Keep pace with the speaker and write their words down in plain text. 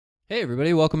Hey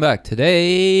everybody, welcome back.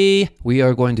 Today we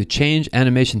are going to change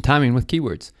animation timing with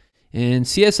keywords. In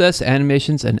CSS,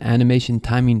 animations and animation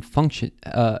timing function,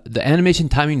 the animation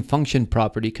timing function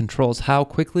property controls how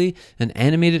quickly an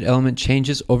animated element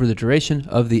changes over the duration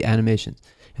of the animation.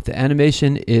 If the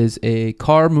animation is a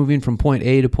car moving from point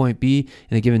A to point B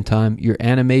in a given time, your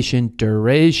animation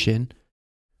duration,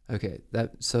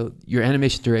 your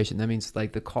animation duration, that means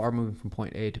like the car moving from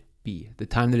point A to B, the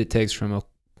time that it takes from a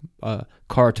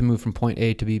car to move from point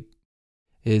A to B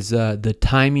is the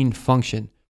timing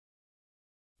function.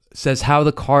 It says how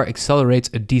the car accelerates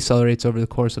or decelerates over the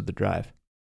course of the drive.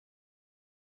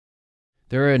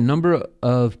 There are a number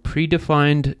of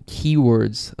predefined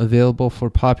keywords available for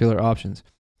popular options.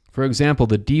 For example,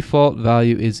 the default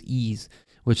value is ease,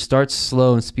 which starts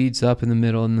slow and speeds up in the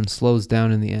middle and then slows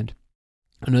down in the end.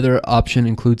 Another option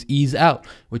includes ease out,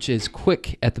 which is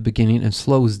quick at the beginning and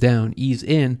slows down. Ease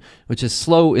in, which is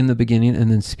slow in the beginning and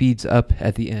then speeds up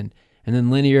at the end. And then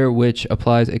linear, which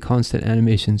applies a constant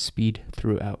animation speed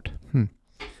throughout.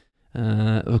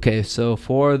 Okay, so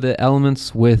for the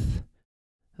elements with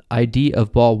ID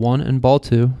of ball 1 and ball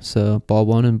 2, so ball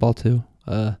 1 and ball 2,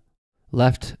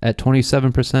 left at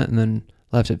 27% and then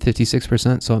left at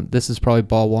 56%. So this is probably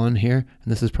ball 1 here,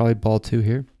 and this is probably ball 2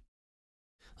 here.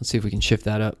 Let's see if we can shift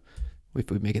that up. If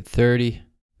we make it 30,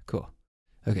 cool.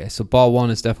 Okay, so ball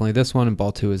 1 is definitely this one and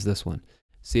ball 2 is this one.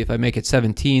 See, if I make it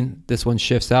 17, this one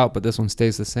shifts out, but this one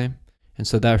stays the same. And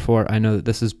so therefore, I know that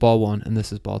this is ball 1 and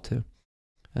this is ball 2.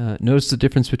 Notice the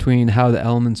difference between how the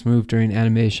elements move during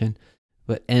animation,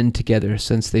 but end together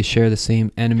since they share the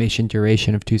same animation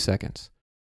duration of 2 seconds.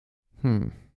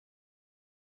 Okay,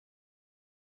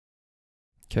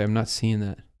 I'm not seeing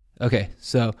that. Okay,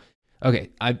 so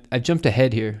I've jumped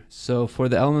ahead here. So for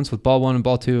the elements with ball 1 and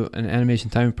ball 2, an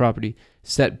animation timing property,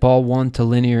 set ball 1 to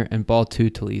linear and ball 2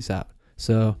 to ease out.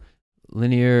 So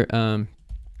linear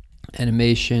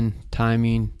animation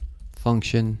timing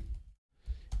function,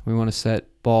 we want to set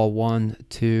ball 1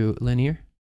 to linear.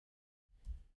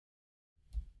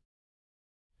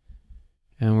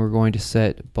 And we're going to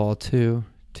set ball 2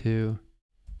 to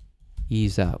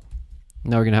ease out.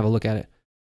 Now we're going to have a look at it.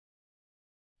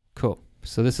 Cool.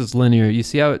 So this is linear. You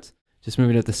see how it's just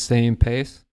moving at the same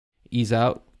pace? Ease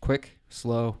out, quick,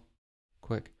 slow,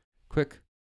 quick, quick.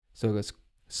 So it goes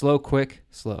slow, quick,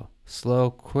 slow, slow,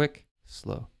 quick,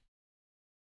 slow.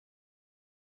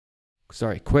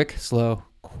 Sorry, quick, slow,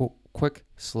 quick,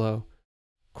 slow,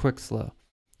 quick, slow.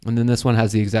 And then this one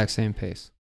has the exact same pace.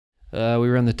 We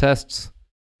run the tests.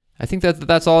 I think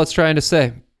that's all it's trying to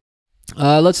say.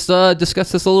 Let's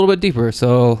discuss this a little bit deeper.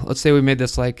 So let's say we made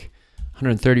this like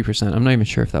 130%. I'm not even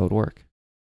sure if that would work.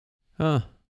 No,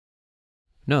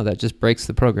 that just breaks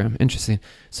the program. Interesting.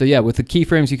 So yeah, with the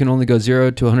keyframes, you can only go 0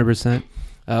 to 100%.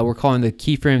 We're calling the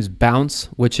keyframes bounce,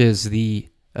 which is the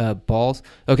balls.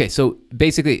 Okay, so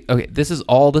basically, this is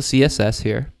all the CSS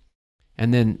here.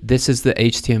 And then this is the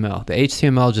HTML. The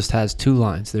HTML just has 2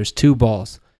 lines. There's 2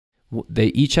 balls. They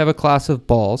each have a class of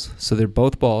balls, so they're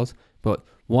both balls, but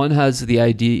one has the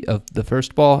ID of the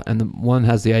first ball and the one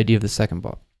has the ID of the second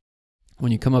ball.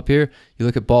 When you come up here, you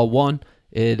look at ball 1,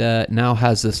 it now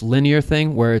has this linear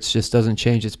thing where it just doesn't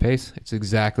change its pace. It's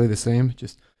exactly the same,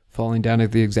 just falling down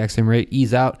at the exact same rate.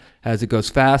 Ease out as it goes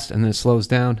fast and then it slows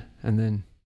down and then,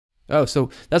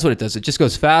 so that's what it does. It just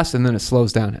goes fast and then it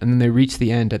slows down and then they reach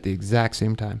the end at the exact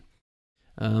same time.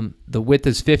 The width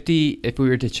is 50. If we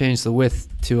were to change the width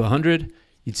to 100,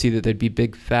 you'd see that there'd be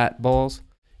big fat balls.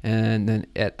 And then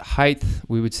at height,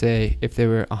 we would say if they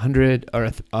were 100 or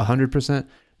 100%,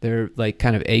 they're like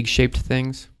kind of egg-shaped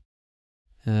things.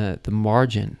 The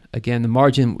margin, again, the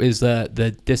margin is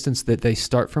the distance that they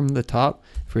start from the top.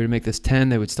 If we were to make this 10,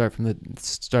 they would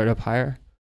start up higher.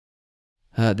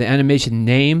 The animation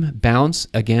name, bounce,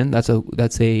 again, that's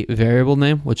a variable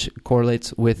name which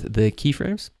correlates with the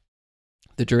keyframes.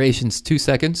 The duration's 2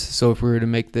 seconds, so if we were to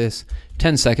make this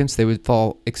 10 seconds, they would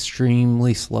fall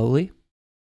extremely slowly.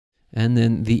 And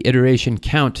then the iteration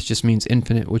count just means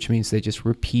infinite, which means they just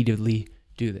repeatedly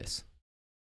do this.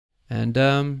 And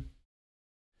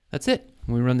that's it.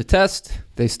 When we run the test,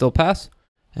 they still pass.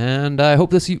 And I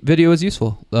hope this video is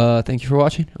useful. Thank you for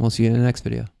watching, and we'll see you in the next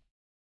video.